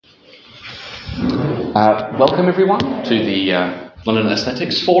Welcome everyone to the London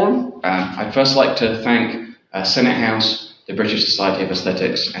Aesthetics Forum. I'd first like to thank Senate House, the British Society of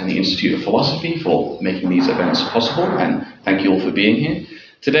Aesthetics and the Institute of Philosophy for making these events possible, and thank you all for being here.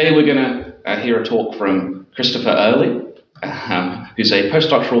 Today we're going to hear a talk from Christopher Earley, who's a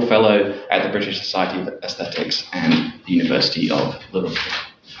postdoctoral fellow at the British Society of Aesthetics and the University of Liverpool.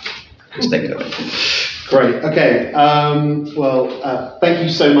 Chris, take it away. Great. Okay. Thank you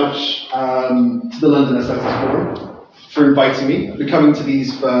so much to the London Aesthetics Forum for inviting me. I've been coming to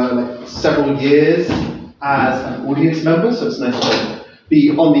these for several years as an audience member, so it's nice to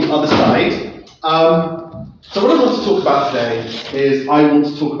be on the other side. So what I want to talk about today is I want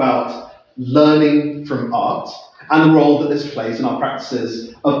to talk about learning from art and the role that this plays in our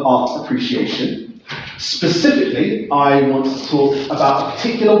practices of art appreciation. Specifically, I want to talk about a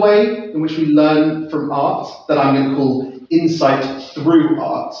particular way in which we learn from art that I'm going to call insight through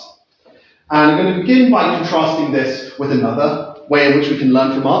art. And I'm going to begin by contrasting this with another way in which we can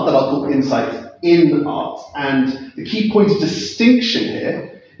learn from art that I'll call insight in art. And the key point of distinction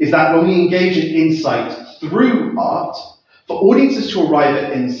here is that when we engage in insight through art, for audiences to arrive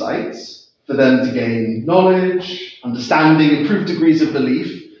at insights, for them to gain knowledge, understanding, improved degrees of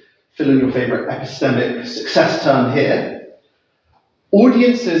belief, fill in your favorite epistemic success term here,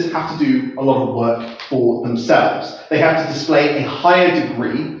 audiences have to do a lot of work for themselves. They have to display a higher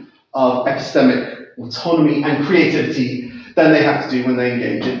degree of epistemic autonomy and creativity than they have to do when they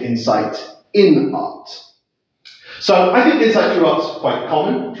engage in insight in art. So I think insight through art is quite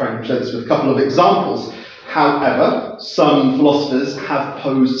common. I'm trying to show this with a couple of examples. However, some philosophers have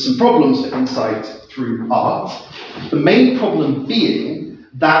posed some problems for insight through art. The main problem being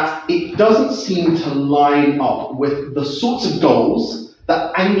that it doesn't seem to line up with the sorts of goals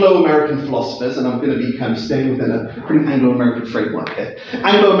that Anglo-American philosophers, and I'm going to be kind of staying within a pretty Anglo-American framework here,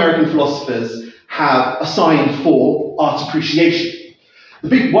 Anglo-American philosophers have assigned for art appreciation. The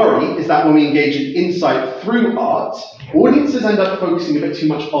big worry is that when we engage in insight through art, audiences end up focusing a bit too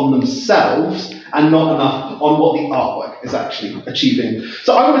much on themselves and not enough on what the artwork is actually achieving.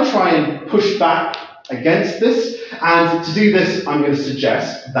 So I want to try and push back against this, and to do this, I'm going to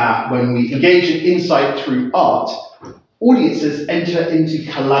suggest that when we engage in insight through art, audiences enter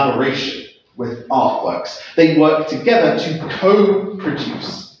into collaboration with artworks. They work together to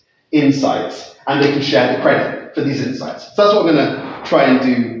co-produce insights, and they can share the credit for these insights. So that's what we're going to try and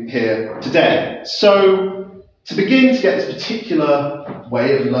do here today. So to begin to get this particular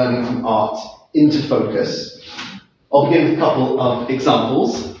way of learning from art into focus, I'll begin with a couple of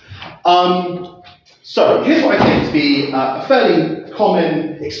examples. So here's what I think to be a fairly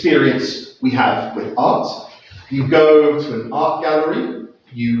common experience we have with art. You go to an art gallery,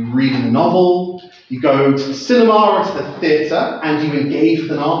 you read a novel, you go to the cinema or to the theatre, and you engage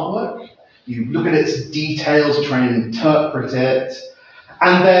with an artwork. You look at its details, you try and interpret it,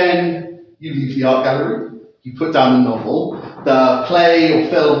 and then you leave the art gallery, you put down the novel, the play or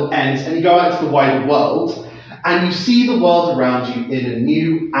film ends, and you go out into the wider world, and you see the world around you in a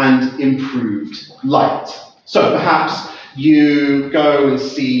new and improved light. So perhaps you go and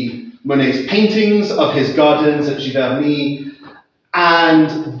see Monet's paintings of his gardens at Giverny,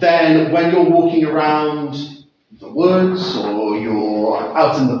 and then when you're walking around the woods, or you're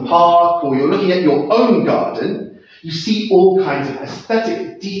out in the park, or you're looking at your own garden, you see all kinds of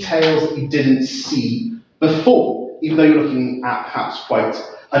aesthetic details that you didn't see before, even though you're looking at perhaps quite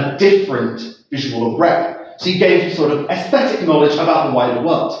a different visual array. So you gain some sort of aesthetic knowledge about the wider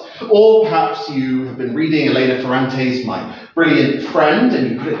world. Or perhaps you have been reading Elena Ferrante's My Brilliant Friend,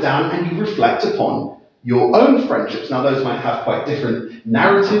 and you put it down and you reflect upon your own friendships. Now those might have quite different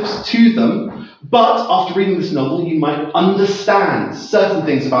narratives to them, but after reading this novel you might understand certain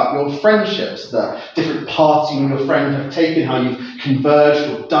things about your friendships, the different paths you and your friend have taken, how you've converged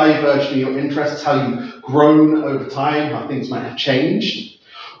or diverged in your interests, how you've grown over time, how things might have changed.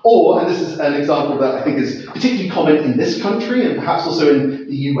 Or, and this is an example that I think is particularly common in this country and perhaps also in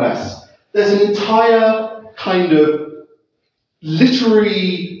the US, there's an entire kind of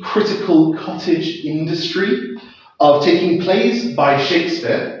literary critical cottage industry of taking plays by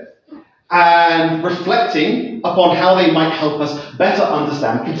Shakespeare and reflecting upon how they might help us better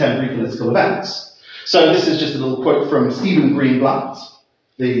understand contemporary political events. So this is just a little quote from Stephen Greenblatt,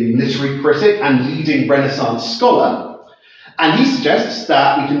 the literary critic and leading Renaissance scholar. And he suggests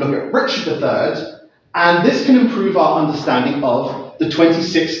that we can look at Richard III, and this can improve our understanding of the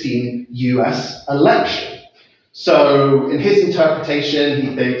 2016 US election. So in his interpretation,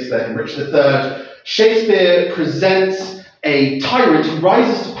 he thinks that in Richard III, Shakespeare presents a tyrant who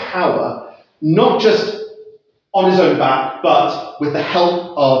rises to power not just on his own back, but with the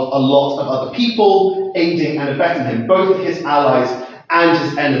help of a lot of other people aiding and abetting him, both his allies and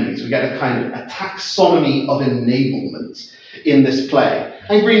his enemies. We get a kind of a taxonomy of enablement in this play.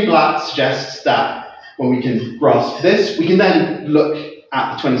 And Greenblatt suggests that when we can grasp this, we can then look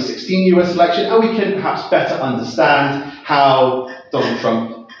at the 2016 US election, and we can perhaps better understand how Donald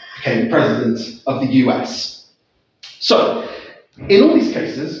Trump became president of the US. So, in all these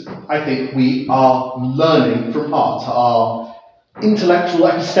cases, I think we are learning from art. Our intellectual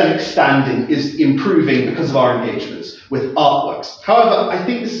epistemic standing is improving because of our engagements with artworks. However, I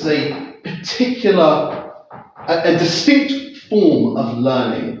think this is a particular, a distinct form of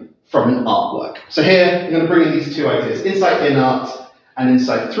learning from an artwork. So here, I'm going to bring in these two ideas, insight in art and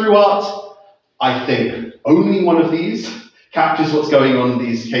insight through art. I think only one of these captures what's going on in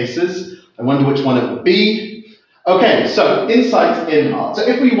these cases. I wonder which one it would be. Okay, so insight in art. So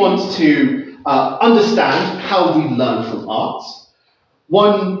if we want to understand how we learn from art,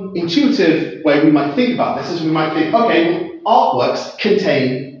 one intuitive way we might think about this is we might think, okay, well, artworks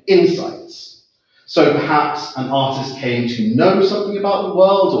contain insights. So perhaps an artist came to know something about the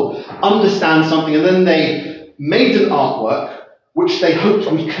world or understand something, and then they made an artwork which they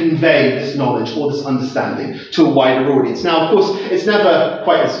hoped would convey this knowledge or this understanding to a wider audience. Now, of course, it's never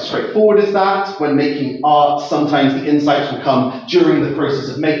quite as straightforward as that. When making art, sometimes the insights will come during the process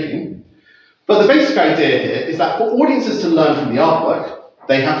of making. But the basic idea here is that for audiences to learn from the artwork,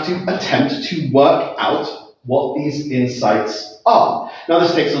 they have to attempt to work out what these insights are. Now,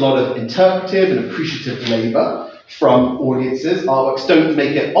 this takes a lot of interpretive and appreciative labor from audiences. Artworks don't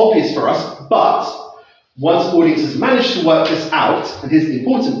make it obvious for us, but once audiences manage to work this out, and here's the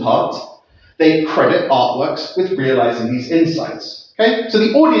important part, they credit artworks with realizing these insights. Okay? So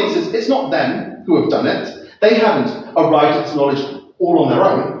the audiences, it's not them who have done it. They haven't arrived at this knowledge all on their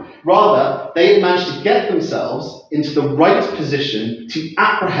own. Rather, they have managed to get themselves into the right position to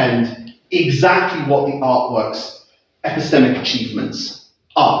apprehend exactly what the artwork's epistemic achievements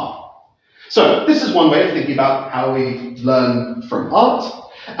are. So this is one way of thinking about how we learn from art.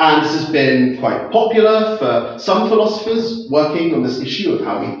 And this has been quite popular for some philosophers working on this issue of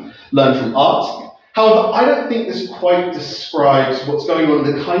how we learn from art. However, I don't think this quite describes what's going on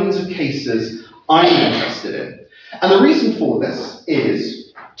in the kinds of cases I'm interested in. And the reason for this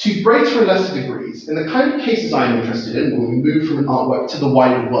is, to greater or lesser degrees, in the kind of cases I'm interested in, when we move from an artwork to the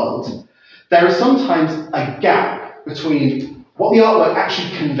wider world, there is sometimes a gap between what the artwork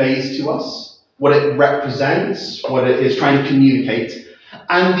actually conveys to us, what it represents, what it is trying to communicate,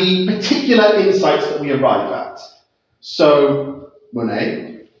 and the particular insights that we arrive at. So,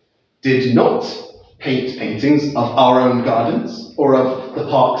 Monet did not paint paintings of our own gardens or of the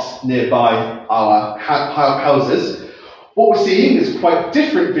parks nearby our houses. What we're seeing is quite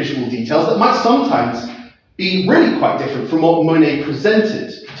different visual details that might sometimes be really quite different from what Monet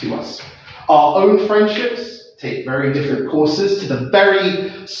presented to us. Our own friendships take very different courses to the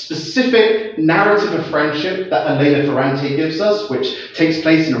very specific narrative of friendship that Elena Ferrante gives us, which takes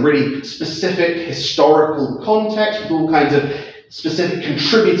place in a really specific historical context with all kinds of specific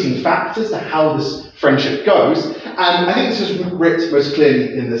contributing factors to how this friendship goes. And I think this is writ most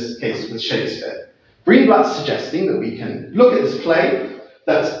clearly in this case with Shakespeare. Greenblatt's suggesting that we can look at this play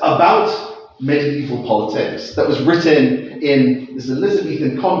that's about medieval politics, that was written in this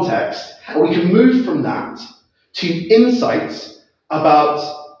Elizabethan context, and we can move from that to insights about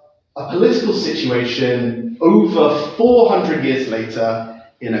a political situation over 400 years later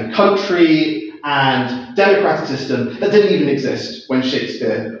in a country and democratic system that didn't even exist when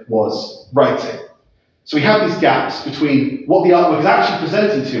Shakespeare was writing. So we have these gaps between what the artwork is actually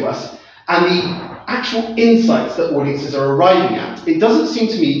presenting to us and the actual insights that audiences are arriving at. It doesn't seem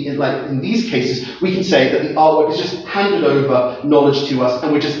to me, in these cases, we can say that the artwork is just handed over knowledge to us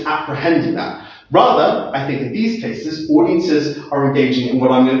and we're just apprehending that. Rather, I think in these cases, audiences are engaging in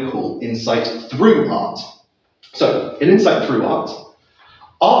what I'm going to call insight through art. So, in insight through art,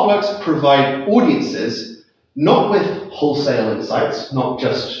 artworks provide audiences not with wholesale insights, not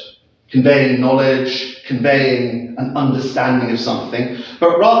just conveying knowledge, conveying an understanding of something,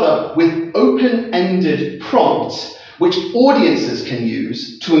 but rather with open-ended prompts which audiences can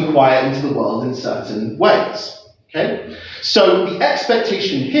use to inquire into the world in certain ways. Okay? So the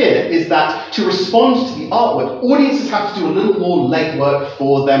expectation here is that to respond to the artwork, audiences have to do a little more legwork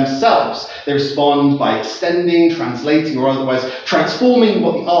for themselves. They respond by extending, translating, or otherwise transforming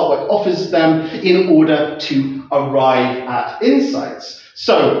what the artwork offers them in order to arrive at insights.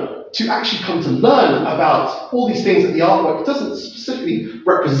 So to actually come to learn about all these things that the artwork doesn't specifically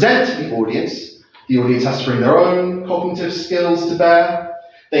represent to the audience has to bring their own cognitive skills to bear.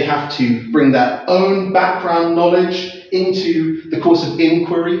 They have to bring their own background knowledge into the course of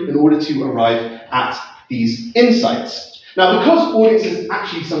inquiry in order to arrive at these insights. Now, because audiences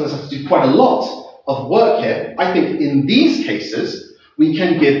actually sometimes have to do quite a lot of work here, I think in these cases, we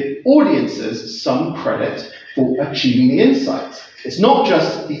can give audiences some credit for achieving the insights. It's not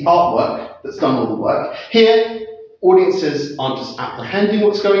just the artwork that's done all the work. Here, audiences aren't just apprehending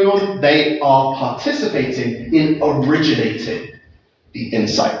what's going on, they are participating in originating the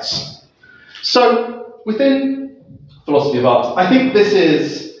insights. So, within philosophy of art, I think this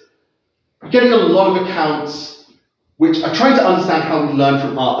is getting a lot of accounts which are trying to understand how we learn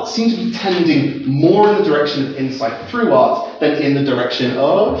from art that seem to be tending more in the direction of insight through art than in the direction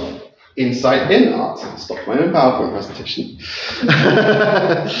of insight in art. Stop my own PowerPoint presentation.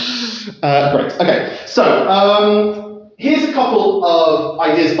 Great. Okay. So here's a couple of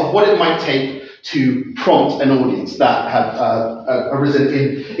ideas of what it might take to prompt an audience that have arisen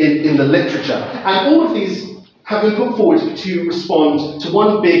in the literature, and all of these have been put forward to respond to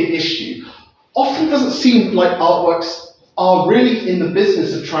one big issue. Often it doesn't seem like artworks are really in the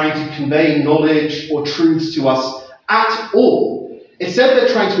business of trying to convey knowledge or truths to us at all. Instead, they're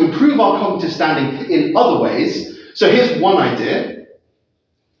trying to improve our cognitive standing in other ways. So here's one idea.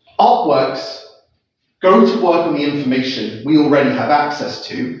 Artworks go to work on the information we already have access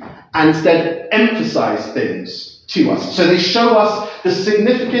to, and instead emphasize things to us. So they show us the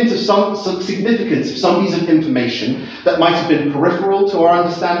significance of some piece of information that might have been peripheral to our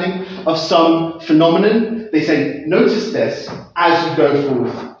understanding of some phenomenon. They say, notice this as you go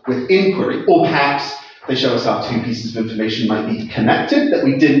forth with inquiry, or perhaps they show us how two pieces of information might be connected that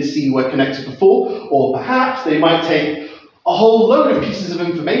we didn't see were connected before, or perhaps they might take a whole load of pieces of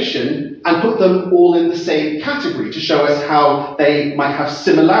information and put them all in the same category to show us how they might have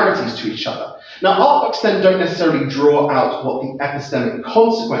similarities to each other. Now, artworks then don't necessarily draw out what the epistemic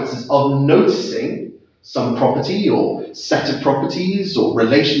consequences of noticing some property or set of properties or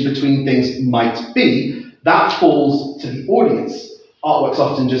relation between things might be. That falls to the audience. Artworks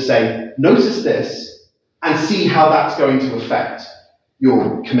often just say, notice this and see how that's going to affect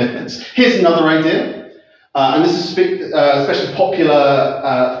your commitments. Here's another idea. And this is especially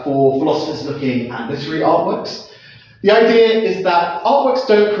popular for philosophers looking at literary artworks. The idea is that artworks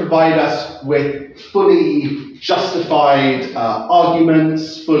don't provide us with fully justified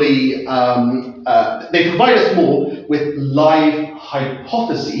arguments, they provide us more with live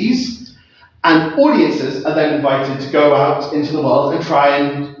hypotheses, and audiences are then invited to go out into the world and try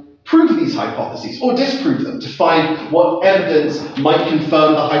and prove these hypotheses, or disprove them, to find what evidence might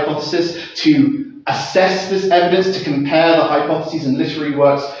confirm the hypothesis, to assess this evidence, to compare the hypotheses in literary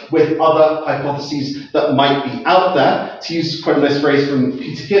works with other hypotheses that might be out there. To use quite a nice phrase from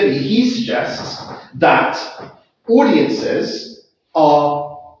Peter Kirby, he suggests that audiences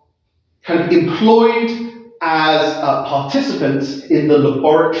are kind of employed as participants in the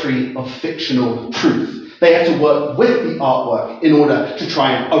laboratory of fictional truth. They have to work with the artwork in order to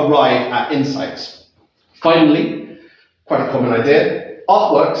try and arrive at insights. Finally, quite a common idea,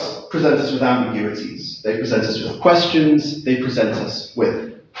 artworks present us with ambiguities. They present us with questions. They present us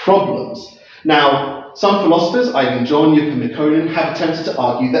with problems. Now, some philosophers, Ivan John, Yuka Mikkonen, have attempted to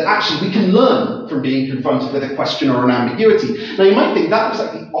argue that actually we can learn from being confronted with a question or an ambiguity. Now, you might think that was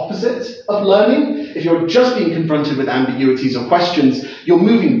like the opposite of learning. If you're just being confronted with ambiguities or questions, you're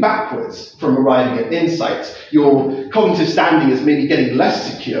moving backwards from arriving at insights. Your cognitive standing is maybe getting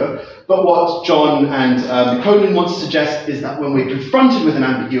less secure. But what John and Mikkonen want to suggest is that when we're confronted with an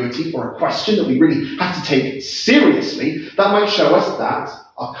ambiguity or a question that we really have to take seriously, that might show us that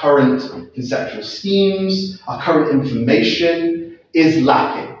our current conceptual schemes, our current information is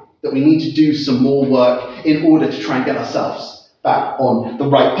lacking, that we need to do some more work in order to try and get ourselves back on the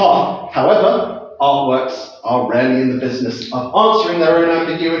right path. However, artworks are rarely in the business of answering their own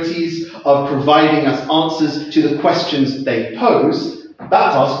ambiguities, of providing us answers to the questions they pose.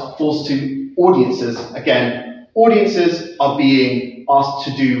 That task falls to audiences. Again, audiences are being asked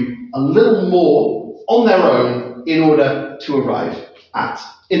to do a little more on their own in order to arrive at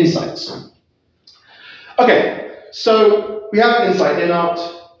insights. Okay, so we have insight in art,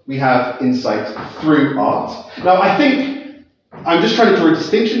 we have insight through art. Now, I think I'm just trying to draw a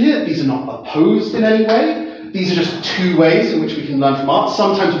distinction here. These are not opposed in any way. These are just two ways in which we can learn from art.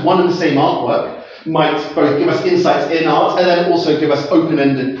 Sometimes one and the same artwork might both give us insights in art and then also give us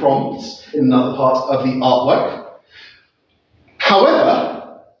open-ended prompts in another part of the artwork.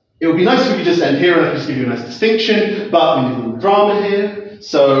 However, it would be nice if we could just end here and I could just give you a nice distinction, but we need a little drama here.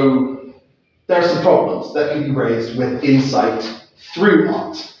 So there are some problems that can be raised with insight through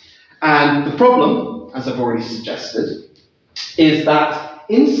art. And the problem, as I've already suggested, is that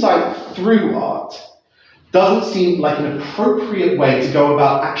insight through art doesn't seem like an appropriate way to go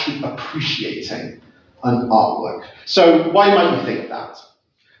about actually appreciating an artwork. So why might you think that?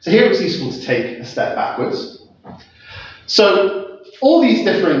 So here it's useful to take a step backwards. So all these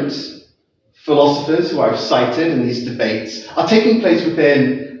different philosophers who I've cited in these debates are taking place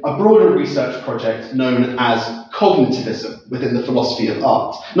within a broader research project known as cognitivism within the philosophy of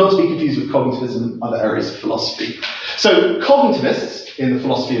art, not to be confused with cognitivism in other areas of philosophy. So cognitivists in the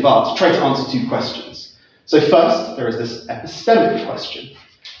philosophy of art try to answer two questions. So first, there is this epistemic question.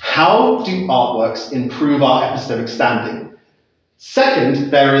 How do artworks improve our epistemic standing?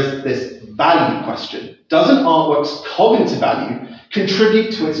 Second, there is this value question. Does an artwork's cognitive value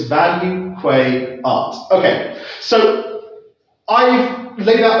contribute to its value qua art? Okay, so I've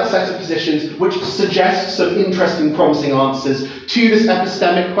laid out a set of positions which suggest some interesting, promising answers to this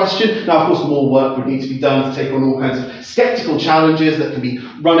epistemic question. Now, of course, more work would need to be done to take on all kinds of skeptical challenges that can be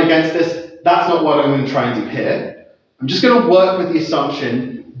run against this. That's not what I'm going to try and do here. I'm just going to work with the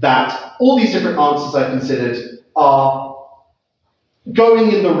assumption that all these different answers I've considered are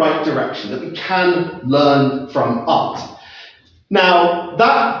going in the right direction, that we can learn from art. Now,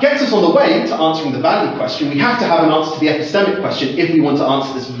 that gets us on the way to answering the value question. We have to have an answer to the epistemic question if we want to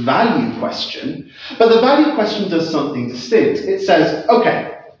answer this value question. But the value question does something distinct. It says,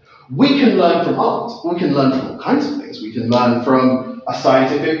 okay, we can learn from art. We can learn from all kinds of things. We can learn from a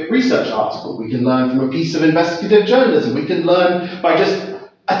scientific research article. We can learn from a piece of investigative journalism. We can learn by just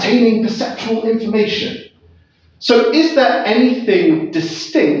attaining perceptual information. So is there anything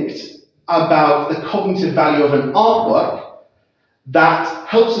distinct about the cognitive value of an artwork that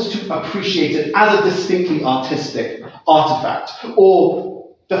helps us to appreciate it as a distinctly artistic artifact? Or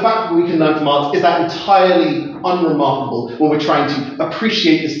the fact that we can learn from art, is that entirely unremarkable when we're trying to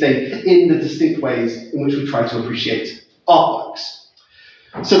appreciate this thing in the distinct ways in which we try to appreciate artworks?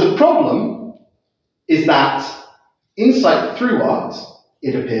 So the problem is that insight through art,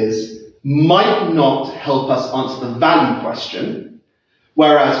 it appears, might not help us answer the value question,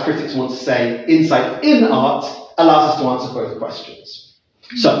 whereas critics want to say insight in art allows us to answer both questions.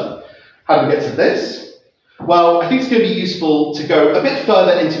 So, how do we get to this? Well, I think it's going to be useful to go a bit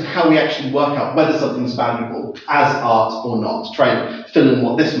further into how we actually work out whether something's valuable as art or not, try and fill in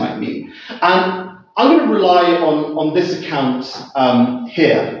what this might mean. And I'm going to rely on this account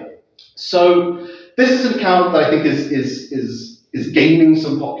here. So, this is an account that I think is gaining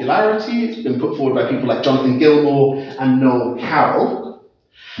some popularity. It's been put forward by people like Jonathan Gilmore and Noel Carroll.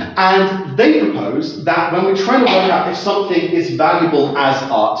 And they propose that when we're trying to work out if something is valuable as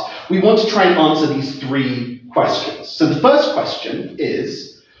art, we want to try and answer these three questions. So the first question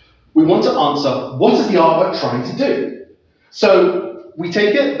is, we want to answer, what is the artwork trying to do? So we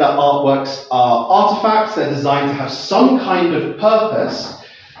take it that artworks are artifacts, they're designed to have some kind of purpose.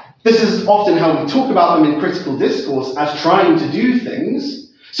 This is often how we talk about them in critical discourse as trying to do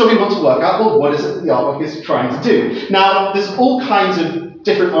things. So we want to work out, well, what is it that the artwork is trying to do? Now, there's all kinds of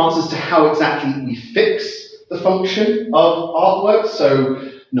different answers to how exactly we fix the function of artwork.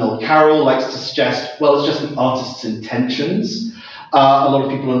 So Noel Carroll likes to suggest, well, it's just the artist's intentions. A lot of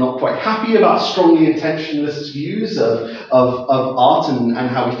people are not quite happy about strongly intentionalist views of art and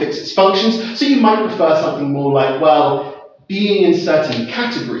how we fix its functions. So you might prefer something more like, well, being in certain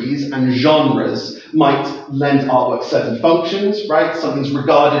categories and genres might lend artwork certain functions, right? Something's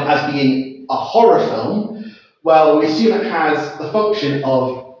regarded as being a horror film. Well, we assume it has the function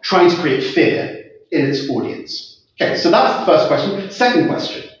of trying to create fear in its audience. Okay, so that's the first question. Second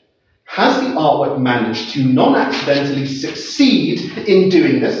question. Has the artwork managed to non-accidentally succeed in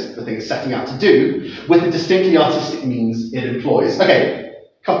doing this, the thing it's setting out to do, with the distinctly artistic means it employs? Okay,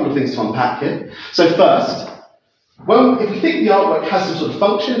 a couple of things to unpack here. So first, well, if we think the artwork has some sort of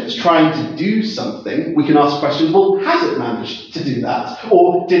function, if it's trying to do something, we can ask questions, well, has it managed to do that?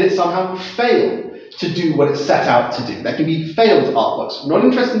 Or did it somehow fail to do what it set out to do? There can be failed artworks. We're not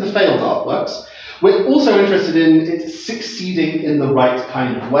interested in the failed artworks. We're also interested in it succeeding in the right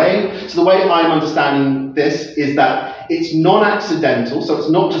kind of way. So the way I'm understanding this is that it's non-accidental, so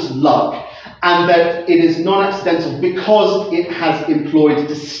it's not just luck, and that it is non-accidental because it has employed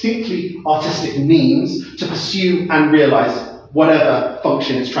distinctly artistic means to pursue and realize whatever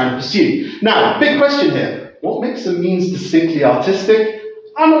function it's trying to pursue. Now, big question here. What makes a means distinctly artistic?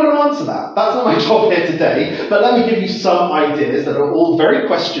 I'm not going to answer that. That's not my job here today. But let me give you some ideas that are all very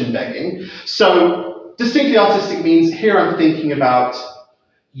question-begging. So, distinctly artistic means, here I'm thinking about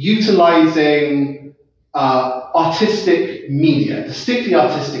utilizing artistic media, distinctly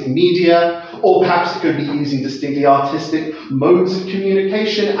artistic media, or perhaps it could be using distinctly artistic modes of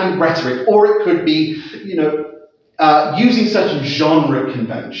communication and rhetoric, or it could be, using certain genre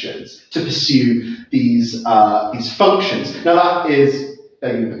conventions to pursue these functions. Now that is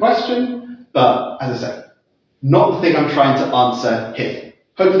begging the question, but as I said, not the thing I'm trying to answer here.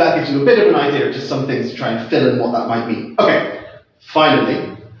 Hopefully that gives you a bit of an idea of just some things to try and fill in what that might mean. Okay,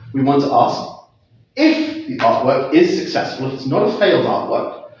 finally, we want to ask, if the artwork is successful, if it's not a failed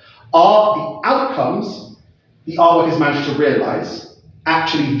artwork, are the outcomes the artwork has managed to realize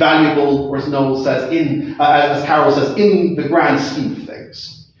actually valuable, or as Noel says, as Carol says, in the grand scheme of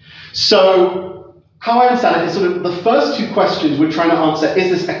things? So, how I understand it is sort of the first two questions we're trying to answer: is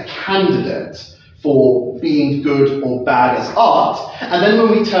this a candidate for being good or bad as art? And then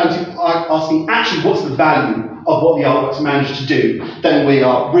when we turn to asking, actually, what's the value of what the artwork's managed to do, then we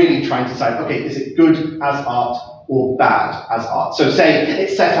are really trying to decide, okay, is it good as art or bad as art? So say it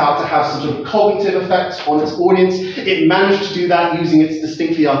set out to have some sort of cognitive effects on its audience, it managed to do that using its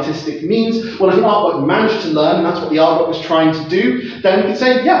distinctly artistic means. Well, if an artwork managed to learn, and that's what the artwork was trying to do, then we could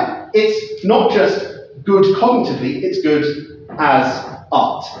say, yeah, it's not just good cognitively, it's good as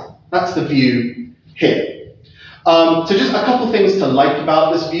art. That's the view here. So just a couple things to like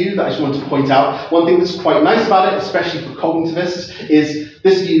about this view that I just want to point out. One thing that's quite nice about it, especially for cognitivists, is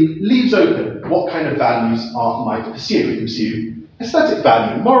this view leaves open what kind of values art might pursue. It can pursue aesthetic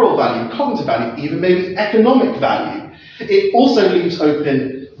value, moral value, cognitive value, even maybe economic value. It also leaves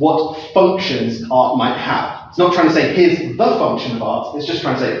open what functions art might have. It's not trying to say, here's the function of art. It's just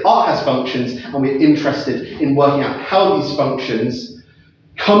trying to say, art has functions, and we're interested in working out how these functions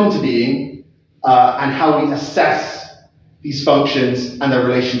come into being, and how we assess these functions and their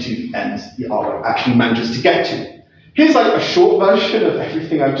relation to the ends the artwork actually manages to get to. Here's like a short version of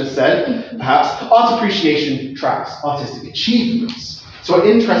everything I've just said, perhaps. Art appreciation tracks artistic achievements. So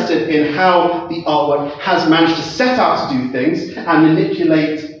we're interested in how the artwork has managed to set out to do things and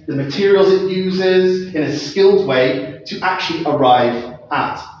manipulate the materials it uses in a skilled way to actually arrive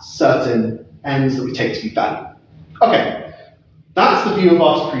at certain ends that we take to be valuable. Okay, that's the view of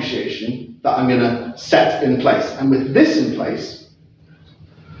art appreciation that I'm going to set in place. And with this in place,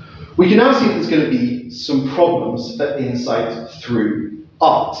 we can now see that there's going to be some problems for insight through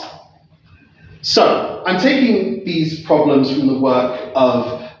art. So, I'm taking these problems from the work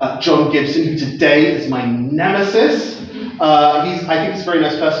of John Gibson, who today is my nemesis. I think he's a very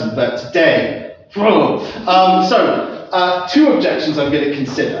nice person, but today, two objections I'm going to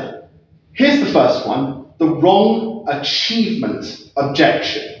consider. Here's the first one, the wrong achievement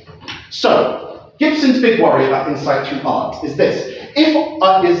objection. So, Gibson's big worry about insight through art is this.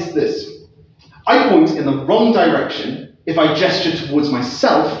 I point in the wrong direction if I gesture towards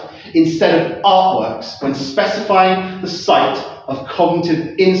myself instead of artworks when specifying the site of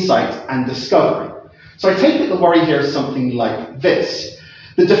cognitive insight and discovery. So I take it the worry here is something like this.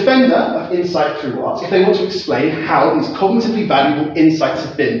 The defender of insight through art, if they want to explain how these cognitively valuable insights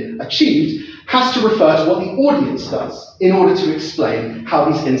have been achieved, has to refer to what the audience does in order to explain how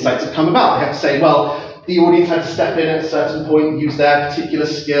these insights have come about. They have to say, well, the audience had to step in at a certain point, use their particular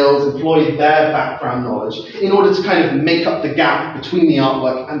skills, employ their background knowledge in order to kind of make up the gap between the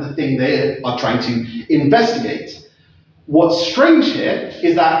artwork and the thing they are trying to investigate. What's strange here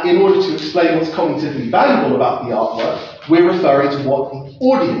is that in order to explain what's cognitively valuable about the artwork, we're referring to what the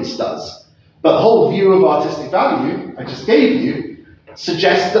audience does. But the whole view of artistic value I just gave you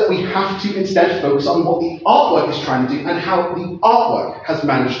suggests that we have to instead focus on what the artwork is trying to do and how the artwork has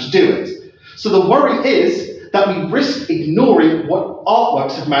managed to do it. So the worry is that we risk ignoring what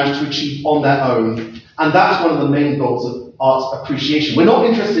artworks have managed to achieve on their own, and that's one of the main goals of art appreciation. We're not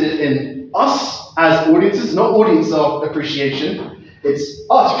interested in us as audiences, not audience of appreciation, it's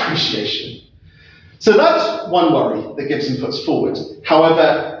art appreciation. So that's one worry that Gibson puts forward.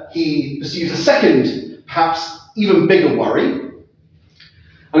 However, he pursues a second, perhaps even bigger worry.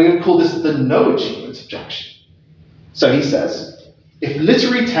 I'm going to call this the no achievement objection. So he says, if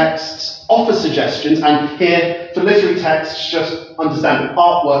literary texts offer suggestions, and here for literary texts, just understand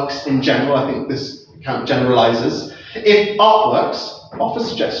artworks in general, I think this kind of generalizes. If artworks offer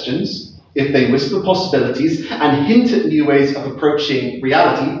suggestions, if they whisper possibilities and hint at new ways of approaching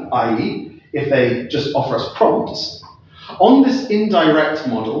reality, i.e., if they just offer us prompts, on this indirect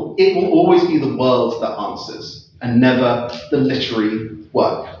model, it will always be the world that answers, and never the literary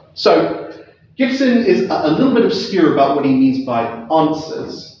work. So, Gibson is a little bit obscure about what he means by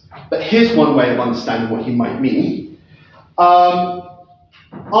answers, but here's one way of understanding what he might mean.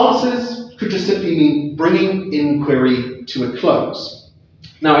 Answers could just simply mean bringing inquiry to a close.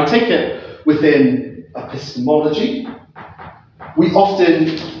 Now, I take it within epistemology, we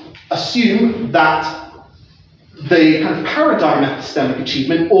often assume that the kind of paradigm epistemic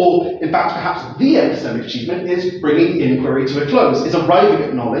achievement, or in fact perhaps the epistemic achievement, is bringing inquiry to a close, is arriving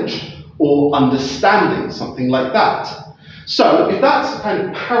at knowledge or understanding, something like that. So if that's a kind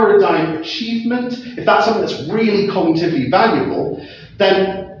of paradigm achievement, if that's something that's really cognitively valuable,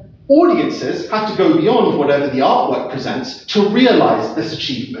 then audiences have to go beyond whatever the artwork presents to realize this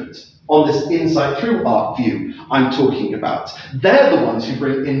achievement on this insight through art view I'm talking about. They're the ones who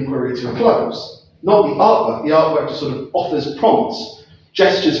bring inquiry to a close, not the artwork. The artwork just sort of offers prompts,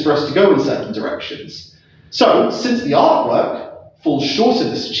 gestures for us to go in certain directions. So, since the artwork falls short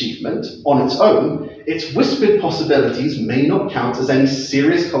of this achievement on its own, its whispered possibilities may not count as any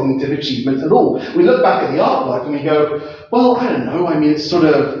serious cognitive achievement at all. We look back at the artwork and we go, well, I don't know, I mean, it's sort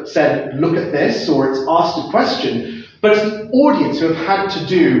of said, look at this, or it's asked a question, but it's the audience who have had to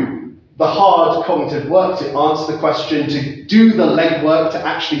do the hard cognitive work to answer the question, to do the legwork, to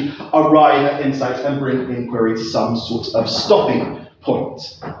actually arrive at insight and bring inquiry to some sort of stopping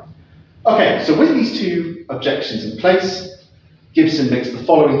point. Okay, so with these two objections in place, Gibson makes the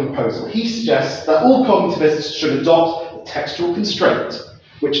following proposal. He suggests that all cognitivists should adopt a textual constraint,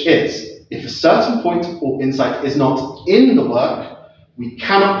 which is, if a certain point or insight is not in the work, we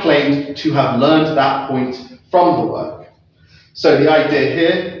cannot claim to have learned that point from the work. So the idea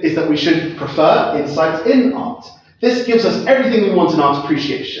here is that we should prefer insight in art. This gives us everything we want in art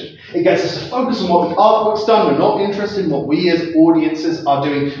appreciation. It gets us to focus on what the artwork's done. We're not interested in what we as audiences are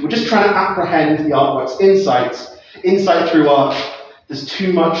doing. We're just trying to apprehend the artwork's insights. Insight through art, there's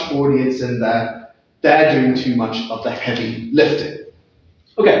too much audience in there. They're doing too much of the heavy lifting.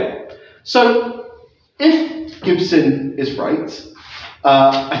 Okay, so if Gibson is right,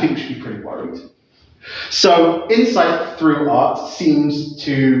 I think we should be pretty worried. So insight through art seems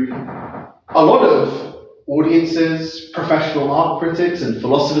to a lot of audiences, professional art critics and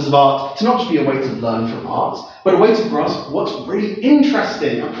philosophers of art to not just be a way to learn from art, but a way to grasp what's really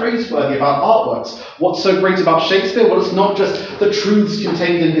interesting and praiseworthy about artworks. What's so great about Shakespeare? Well, it's not just the truths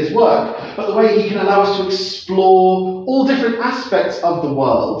contained in his work, but the way he can allow us to explore all different aspects of the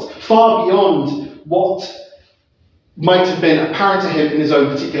world, far beyond what might have been apparent to him in his own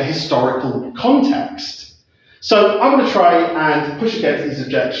particular historical context. So I'm going to try and push against these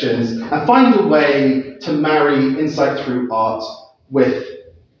objections and find a way to marry insight through art with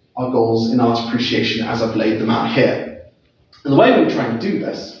our goals in art appreciation as I've laid them out here. And the way I'm going to try and do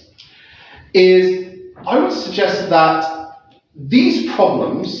this is I would suggest that these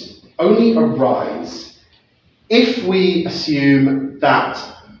problems only arise if we assume that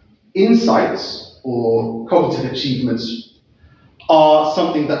insights or cognitive achievements are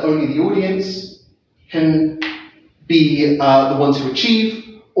something that only the audience can be the ones who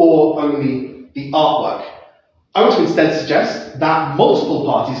achieve, or only the artwork. I want to instead suggest that multiple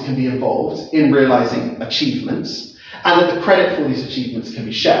parties can be involved in realizing achievements, and that the credit for these achievements can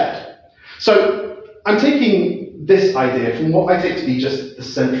be shared. So I'm taking this idea from what I take to be just the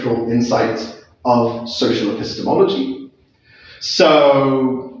central insight of social epistemology.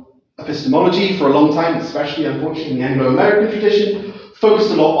 So epistemology, for a long time, especially unfortunately in the Anglo-American tradition,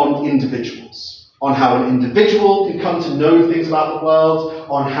 focused a lot on individuals, on how an individual can come to know things about the world,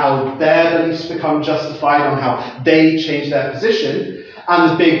 on how their beliefs become justified, on how they change their position.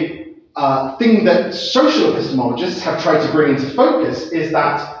 And the big thing that social epistemologists have tried to bring into focus is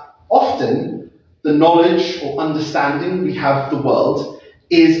that often the knowledge or understanding we have of the world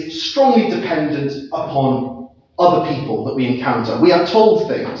is strongly dependent upon other people that we encounter. We are told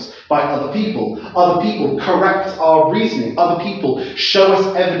things by other people. Other people correct our reasoning. Other people show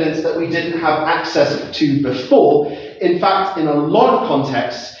us evidence that we didn't have access to before. In fact, in a lot of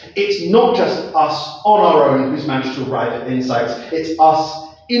contexts, it's not just us on our own who's managed to arrive at insights. It's us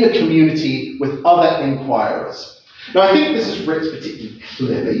in a community with other inquirers. Now, I think this is writ particularly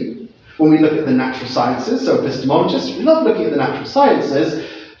clearly when we look at the natural sciences. So epistemologists, we love looking at the natural sciences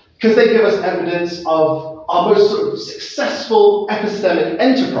because they give us evidence of our most sort of successful epistemic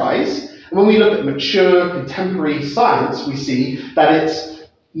enterprise. And when we look at mature, contemporary science, we see that it's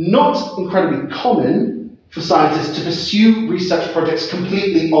not incredibly common for scientists to pursue research projects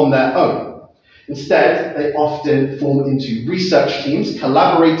completely on their own. Instead, they often form into research teams,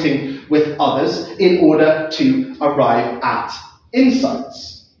 collaborating with others in order to arrive at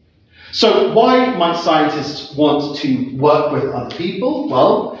insights. So why might scientists want to work with other people?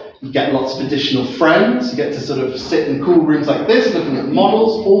 Well, you get lots of additional friends, you get to sort of sit in cool rooms like this, looking at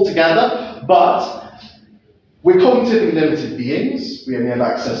models all together, but we're cognitively limited beings. We only have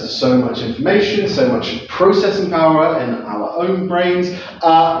access to so much information, so much processing power in our own brains,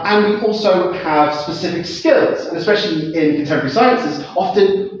 and we also have specific skills, and especially in contemporary sciences,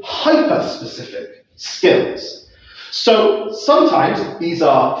 often hyper-specific skills. So sometimes these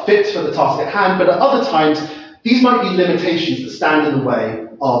are fit for the task at hand, but at other times, these might be limitations that stand in the way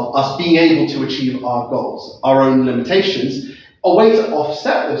of us being able to achieve our goals, our own limitations. A way to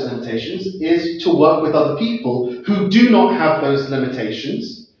offset those limitations is to work with other people who do not have those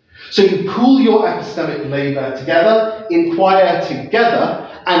limitations. So you pool your epistemic labour together, inquire together,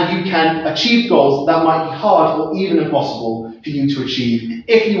 and you can achieve goals that might be hard or even impossible for you to achieve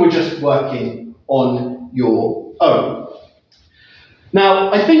if you were just working on your own.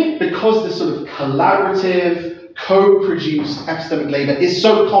 Now, I think because this sort of collaborative, co-produced epistemic labour is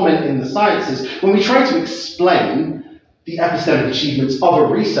so common in the sciences, when we try to explain the epistemic achievements of a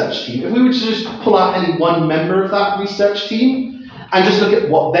research team, if we were to just pull out any one member of that research team and just look at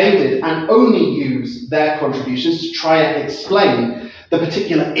what they did and only use their contributions to try and explain the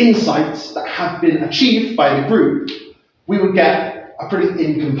particular insights that have been achieved by the group, we would get a pretty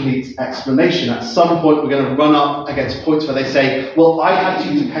incomplete explanation. At some point, we're going to run up against points where they say, well, I had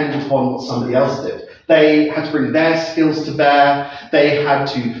to depend upon what somebody else did. They had to bring their skills to bear. They had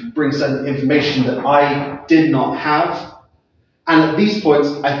to bring certain information that I did not have. And at these points,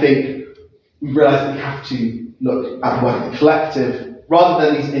 I think we realize that we have to look at the work of the collective rather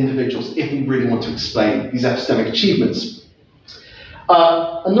than these individuals if we really want to explain these epistemic achievements.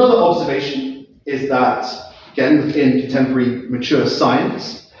 Another observation is that, again, within contemporary mature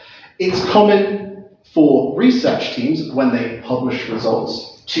science, it's common for research teams, when they publish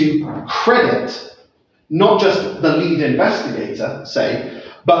results, to credit not just the lead investigator, say,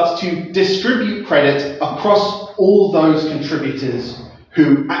 but to distribute credit across all those contributors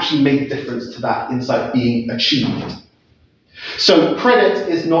who actually made a difference to that insight being achieved. So credit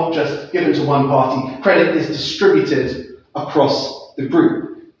is not just given to one party, credit is distributed across the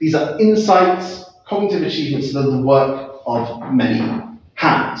group. These are insights, cognitive achievements that are the work of many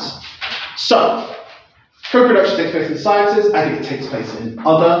hands. So, co-production takes place in sciences. I think it takes place in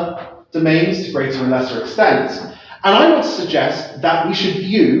other domains to greater and lesser extent. And I would suggest that we should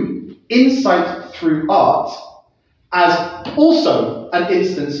view insight through art as also an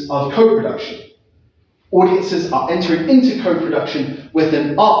instance of co-production. Audiences are entering into co-production with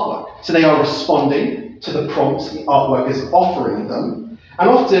an artwork. So they are responding to the prompts the artwork is offering them. And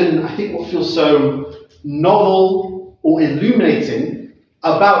often, I think what feels so novel or illuminating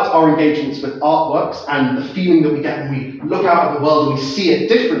about our engagements with artworks and the feeling that we get when we look out at the world and we see it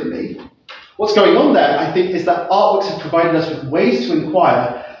differently, what's going on there, I think, is that artworks have provided us with ways to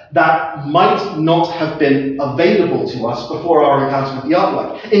inquire that might not have been available to us before our encounter with the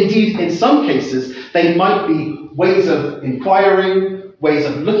artwork. Indeed, in some cases, they might be ways of inquiring, ways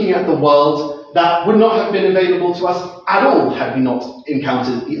of looking at the world that would not have been available to us at all had we not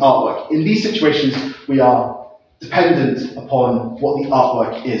encountered the artwork. In these situations, we are dependent upon what the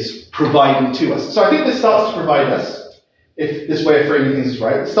artwork is providing to us. So I think this starts to provide us, if this way of framing things is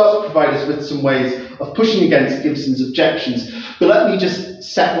right, it starts to provide us with some ways of pushing against Gibson's objections. But let me just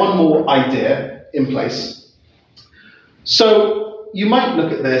set one more idea in place. So you might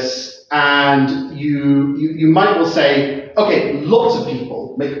look at this and you might well say, okay, lots of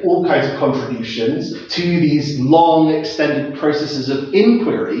people make all kinds of contributions to these long, extended processes of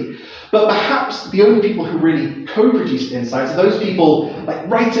inquiry, but perhaps the only people who really co-produce insights are those people, like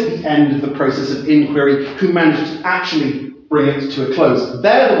right at the end of the process of inquiry, who manage to actually bring it to a close.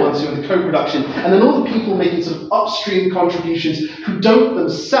 They're the ones who are the co-production, and then all the people making sort of upstream contributions who don't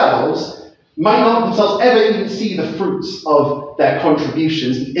themselves, might not themselves ever even see the fruits of their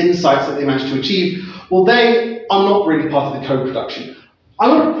contributions, the insights that they managed to achieve, well, they are not really part of the co-production. I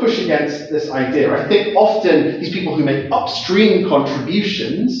want to push against this idea. I think often these people who make upstream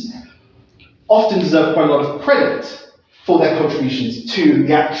contributions often deserve quite a lot of credit for their contributions to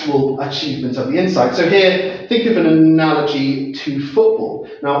the actual achievement of the insight. So here, think of an analogy to football.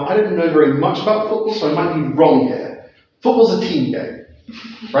 Now, I don't know very much about football, so I might be wrong here. Football's a team game,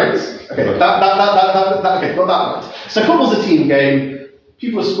 right? Okay, okay, got that right. So football's a team game.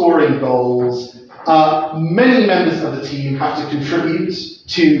 People are scoring goals. Many members of the team have to contribute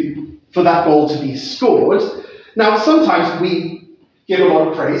for that goal to be scored. Now, sometimes we give a lot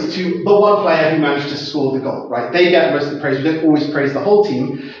of praise to the one player who managed to score the goal, right? They get most of the praise. We don't always praise the whole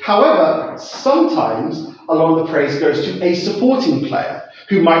team. However, sometimes a lot of the praise goes to a supporting player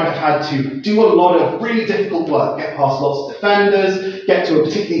who might have had to do a lot of really difficult work, get past lots of defenders, get to a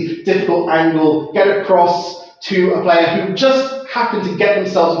particularly difficult angle, get across to a player who just happened to get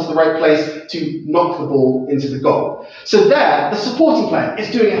themselves into the right place to knock the ball into the goal. So there, the supporting player is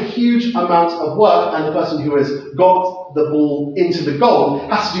doing a huge amount of work, and the person who has got the ball into the goal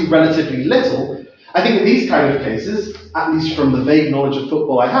has to do relatively little. I think in these kind of cases, at least from the vague knowledge of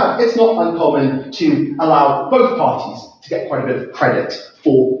football I have, it's not uncommon to allow both parties to get quite a bit of credit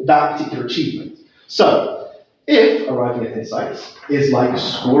for that particular achievement. So, if arriving at insights is like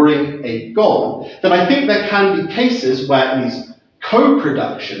scoring a goal, then I think there can be cases where in these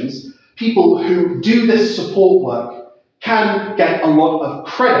co-productions, people who do this support work can get a lot of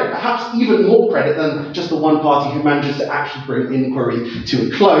credit, perhaps even more credit than just the one party who manages to actually bring inquiry to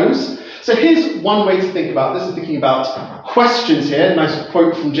a close. So here's one way to think about this, and thinking about questions here. Nice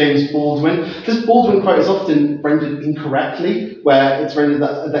quote from James Baldwin. This Baldwin quote is often rendered incorrectly, where it's rendered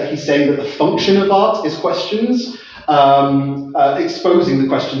that he's saying that the function of art is questions, exposing the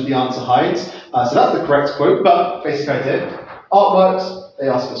questions the answer hides. So that's the correct quote, but basic idea. Artworks, they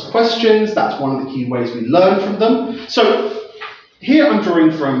ask us questions. That's one of the key ways we learn from them. So here I'm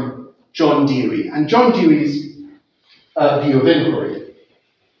drawing from John Dewey, and John Dewey's view of inquiry.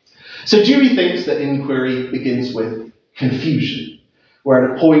 So Dewey thinks that inquiry begins with confusion.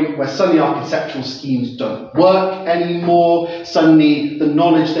 We're at a point where suddenly our conceptual schemes don't work anymore. Suddenly the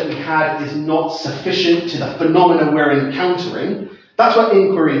knowledge that we had is not sufficient to the phenomena we're encountering. That's where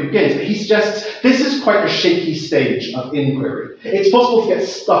inquiry begins. He suggests this is quite a shaky stage of inquiry. It's possible to get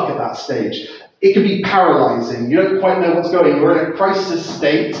stuck at that stage. It can be paralyzing. You don't quite know what's going on. You're in a crisis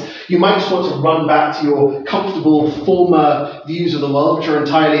state. You might just want to run back to your comfortable former views of the world, which are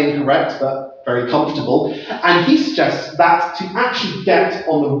entirely incorrect, but very comfortable. And he suggests that to actually get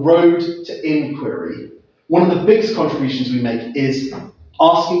on the road to inquiry, one of the biggest contributions we make is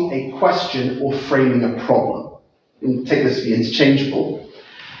asking a question or framing a problem. And take this to be interchangeable.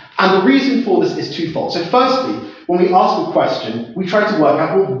 And the reason for this is twofold. So firstly, when we ask a question, we try to work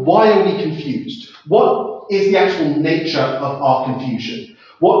out, well, why are we confused? What is the actual nature of our confusion?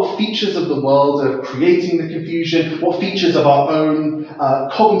 What features of the world are creating the confusion? What features of our own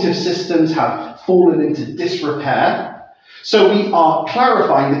cognitive systems have fallen into disrepair? So we are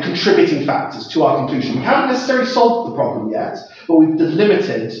clarifying the contributing factors to our conclusion. We haven't necessarily solved the problem yet, but we've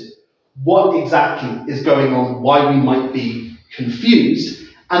delimited what exactly is going on, why we might be confused.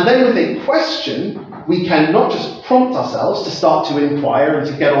 And then with a question, we can not just prompt ourselves to start to inquire and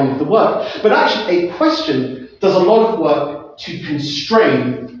to get on with the work, but actually a question does a lot of work to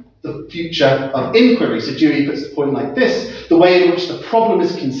constrain the future of inquiry. So Dewey puts the point like this: the way in which the problem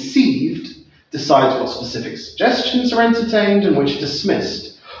is conceived decides what specific suggestions are entertained and which are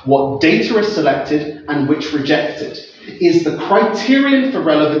dismissed, what data are selected and which rejected, is the criterion for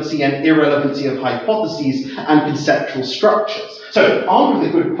relevancy and irrelevancy of hypotheses and conceptual structures. So, armed with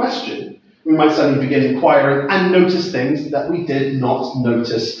a good question, we might suddenly begin inquiring and notice things that we did not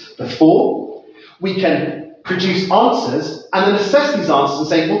notice before. We can produce answers and then assess these answers and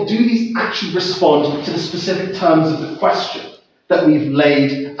say, well, do these actually respond to the specific terms of the question that we've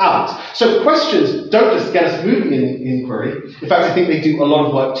laid out? So questions don't just get us moving in inquiry. In fact, I think they do a lot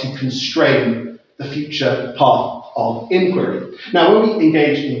of work to constrain the future path of inquiry. Now, when we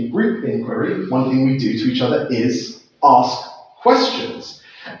engage in group inquiry, one thing we do to each other is ask questions.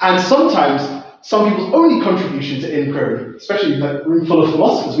 And sometimes some people's only contribution to inquiry, especially in a room full of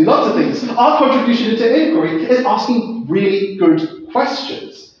philosophers, we love to think our contribution to inquiry is asking really good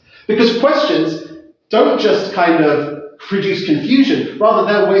questions. Because questions don't just kind of produce confusion,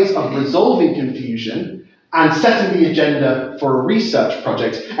 rather they're ways of resolving confusion and setting the agenda for a research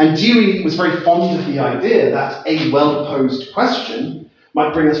project. And Dewey was very fond of the idea that a well-posed question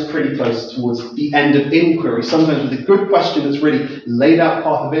might bring us pretty close towards the end of inquiry. Sometimes with a good question that's really laid out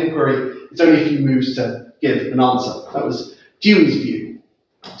path of inquiry, it's only a few moves to give an answer. That was Dewey's view.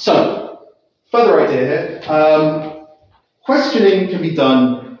 So, further idea here. Questioning can be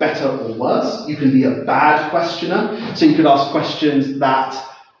done better or worse. You can be a bad questioner. So you could ask questions that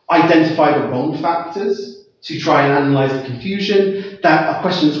identify the wrong factors to try and analyze the confusion, that a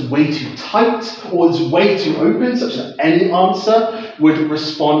question is way too tight or is way too open, such that any answer would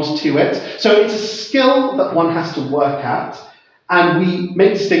respond to it. So it's a skill that one has to work at, and we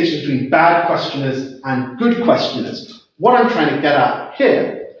make distinctions between bad questioners and good questioners. What I'm trying to get at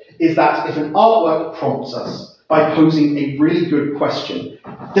here is that if an artwork prompts us by posing a really good question,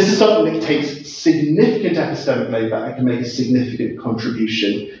 this is something that takes significant epistemic labour and can make a significant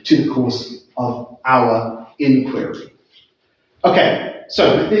contribution to the course of our inquiry. Okay,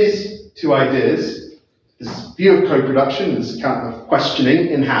 so with these two ideas, this view of co-production, this account of questioning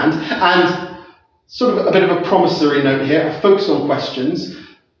in hand, and sort of a bit of a promissory note here, a focus on questions,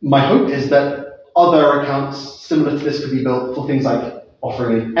 my hope is that other accounts similar to this could be built for things like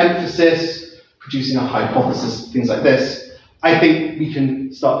offering an emphasis, producing a hypothesis, things like this. I think we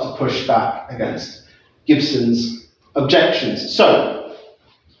can start to push back against Gibson's objections. So,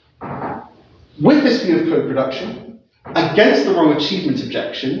 With this view of co-production, against the wrong achievement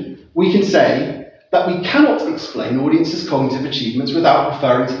objection, we can say that we cannot explain audiences' cognitive achievements without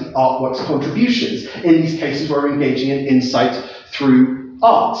referring to the artwork's contributions, in these cases where we're engaging in insight through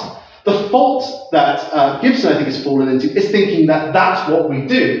art. The fault that Gibson, I think, has fallen into is thinking that that's what we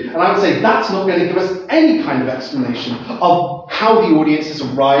do. And I would say that's not going to give us any kind of explanation of how the audience has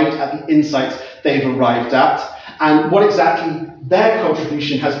arrived at the insights they've arrived at and what exactly their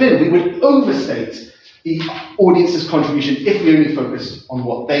contribution has been. We would overstate the audience's contribution if we only focused on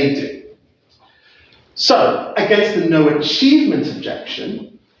what they do. So, against the no achievement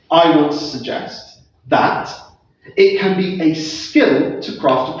objection, I want to suggest that it can be a skill to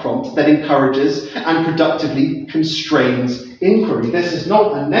craft a prompt that encourages and productively constrains inquiry. This is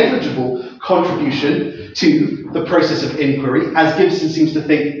not a negligible contribution to the process of inquiry, as Gibson seems to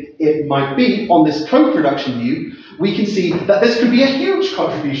think it might be. On this co-production view, we can see that this could be a huge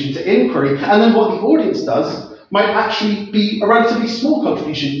contribution to inquiry, and then what the audience does might actually be a relatively small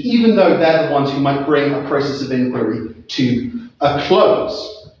contribution, even though they're the ones who might bring a process of inquiry to a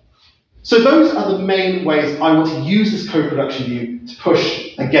close. So those are the main ways I want to use this co-production view to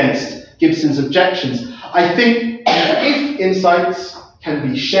push against Gibson's objections. I think if insights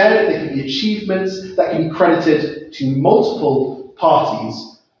can be shared, if they can be achievements that can be credited to multiple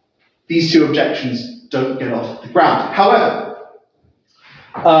parties, these two objections don't get off the ground. However,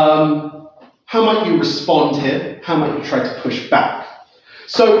 how might you respond here? How might you try to push back?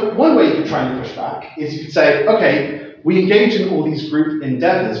 So one way you could try and push back is you could say, okay, we engage in all these group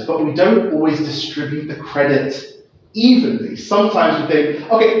endeavors, but we don't always distribute the credit evenly. Sometimes we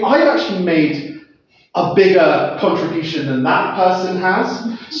think, okay, I've actually made a bigger contribution than that person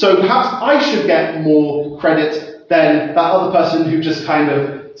has, so perhaps I should get more credit than that other person who just kind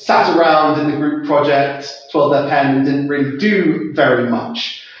of sat around in the group project, twirled their pen, and didn't really do very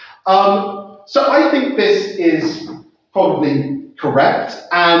much. So I think this is probably correct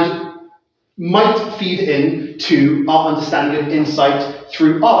and might feed in to our understanding of insight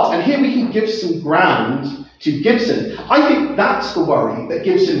through art. And here we can give some ground to Gibson. I think that's the worry that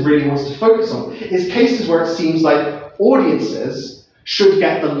Gibson really wants to focus on, is cases where it seems like audiences should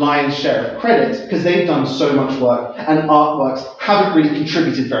get the lion's share of credit because they've done so much work and artworks haven't really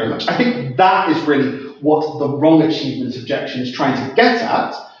contributed very much. I think that is really what the wrong achievement objection is trying to get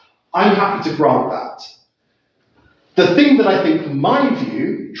at. I'm happy to grant that. The thing that I think my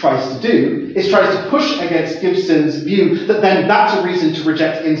view tries to do is tries to push against Gibson's view that then that's a reason to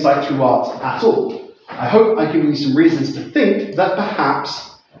reject insight through art at all. I hope I've given you some reasons to think that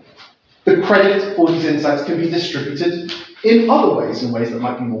perhaps the credit for these insights can be distributed in other ways, in ways that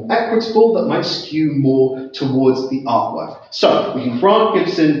might be more equitable, that might skew more towards the artwork. So we can grant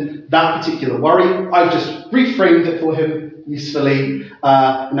Gibson that particular worry. I've just reframed it for him usefully.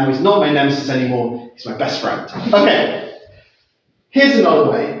 Now he's not my nemesis anymore, he's my best friend. Okay, here's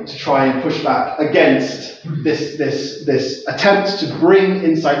another way to try and push back against this attempt to bring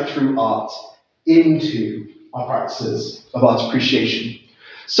insight through art into our practices of art appreciation.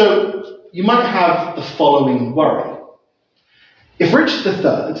 So you might have the following worry. If Richard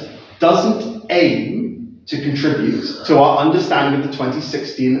III doesn't aim to contribute to our understanding of the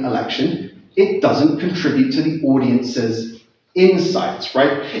 2016 election, it doesn't contribute to the audience's insights,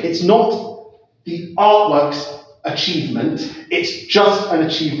 right? It's not the artwork's achievement, it's just an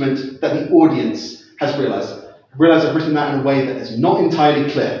achievement that the audience has realized. I realize I've written that in a way that is not entirely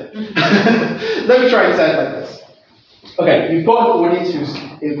clear. Let me try and say it like this. Okay, you've got an audience who's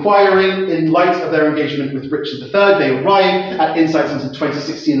inquiring in light of their engagement with Richard III. They arrive at insights into the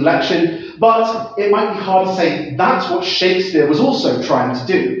 2016 election, but it might be hard to say that's what Shakespeare was also trying to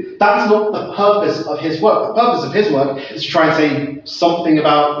do. That's not the purpose of his work. The purpose of his work is to try and say something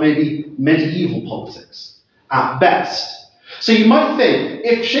about maybe medieval politics, at best. So you might think,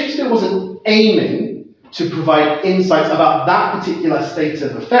 if Shakespeare wasn't aiming to provide insights about that particular state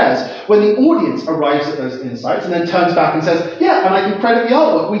of affairs, when the audience arrives at those insights and then turns back and says, yeah, and I can credit the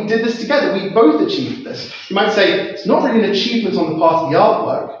artwork, we did this together, we both achieved this. You might say, it's not really an achievement on the part of the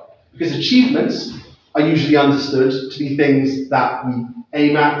artwork, because achievements are usually understood to be things that we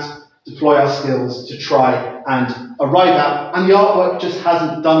aim at, deploy our skills to try and arrive at, and the artwork just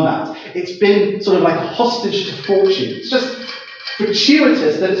hasn't done that. It's been sort of like a hostage to fortune. It's just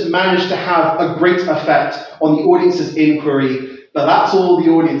fortuitous that it's managed to have a great effect on the audience's inquiry, but that's all the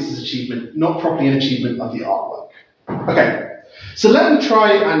audience's achievement, not properly an achievement of the artwork. Okay, so let me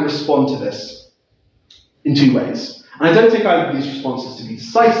try and respond to this in two ways. And I don't think either of these responses to be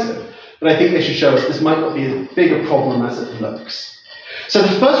decisive, but I think they should show us this might not be as big a problem as it looks. So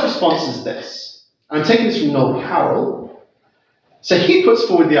the first response is this. I'm taking this from Noel Carroll. So he puts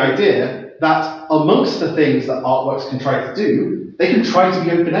forward the idea that amongst the things that artworks can try to do, they can try to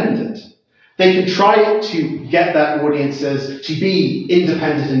be open-ended. They can try to get their audiences to be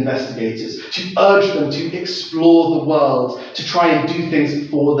independent investigators, to urge them to explore the world, to try and do things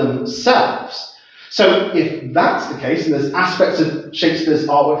for themselves. So if that's the case, and there's aspects of Shakespeare's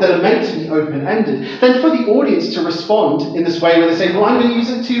artwork that are meant to be open-ended, then for the audience to respond in this way where they say, well, I'm going to use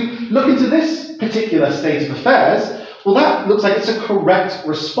it to look into this particular state of affairs, well, that looks like it's a correct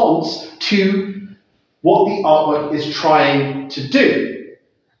response to what the artwork is trying to do.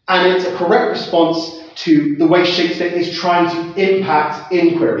 And it's a correct response to the way Shakespeare is trying to impact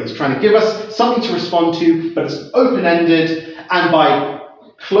inquiry. He's trying to give us something to respond to, but it's open-ended, and by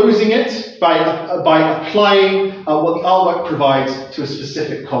closing it, by applying what the artwork provides to a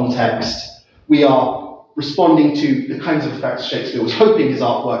specific context, we are responding to the kinds of effects Shakespeare was hoping his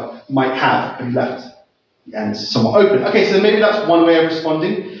artwork might have, but he left the ends somewhat open. Okay, so maybe that's one way of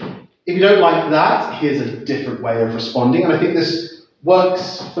responding. If you don't like that, here's a different way of responding, and I think this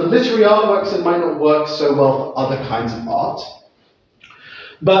works for literary artworks, it might not work so well for other kinds of art.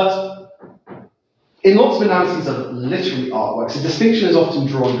 But in lots of analyses of literary artworks, a distinction is often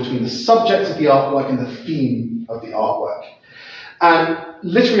drawn between the subject of the artwork and the theme of the artwork. And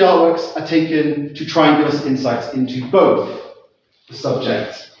literary artworks are taken to try and give us insights into both the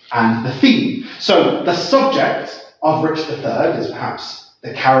subject and the theme. So the subject of Richard III is perhaps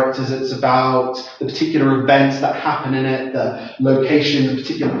the characters it's about, the particular events that happen in it, the location, the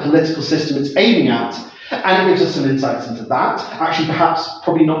particular political system it's aiming at, and it gives us some insights into that. Actually, perhaps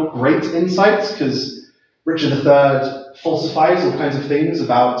probably not great insights, because Richard III falsifies all kinds of things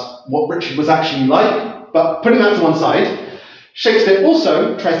about what Richard was actually like, but putting that to one side, Shakespeare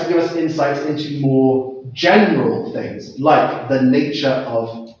also tries to give us insights into more general things, like the nature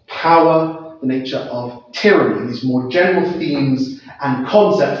of power, the nature of tyranny, these more general themes and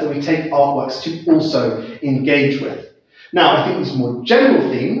concepts that we take artworks to also engage with. Now, I think these more general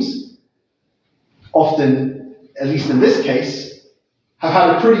themes, often, at least in this case, have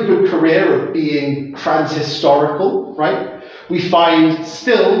had a pretty good career of being transhistorical, right? We find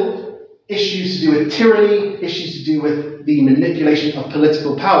still issues to do with tyranny, issues to do with the manipulation of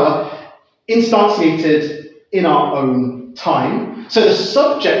political power, instantiated in our own time. So the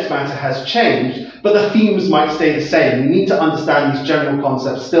subject matter has changed, but the themes might stay the same. We need to understand these general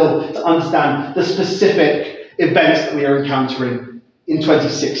concepts still to understand the specific events that we are encountering in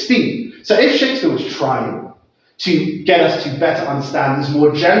 2016. So if Shakespeare was trying to get us to better understand these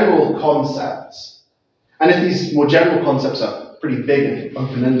more general concepts, and if these more general concepts are pretty big and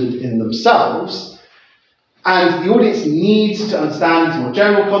open-ended in themselves, and the audience needs to understand these more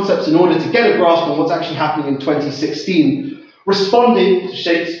general concepts in order to get a grasp on what's actually happening in 2016, responding to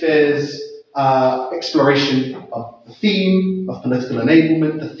Shakespeare's exploration of the theme of political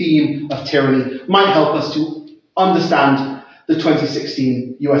enablement, the theme of tyranny, might help us to understand the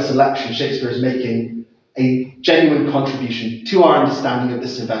 2016 US election. Shakespeare is making a genuine contribution to our understanding of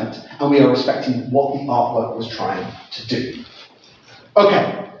this event, and we are respecting what the artwork was trying to do.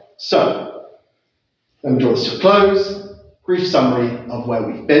 Okay, so let me draw this to a close. Brief summary of where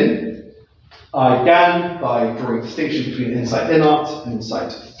we've been. I began by drawing a distinction between insight in art and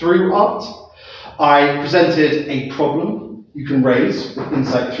insight through art. I presented a problem you can raise with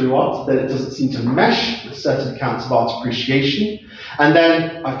insight through art, that it doesn't seem to mesh with certain accounts of art appreciation. And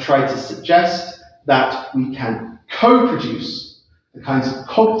then I've tried to suggest that we can co-produce the kinds of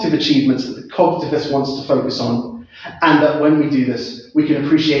cognitive achievements that the cognitivist wants to focus on, and that when we do this, we can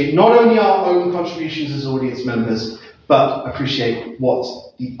appreciate not only our own contributions as audience members, but appreciate what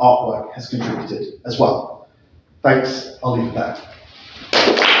the artwork has contributed as well. Thanks, I'll leave it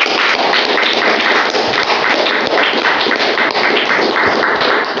there.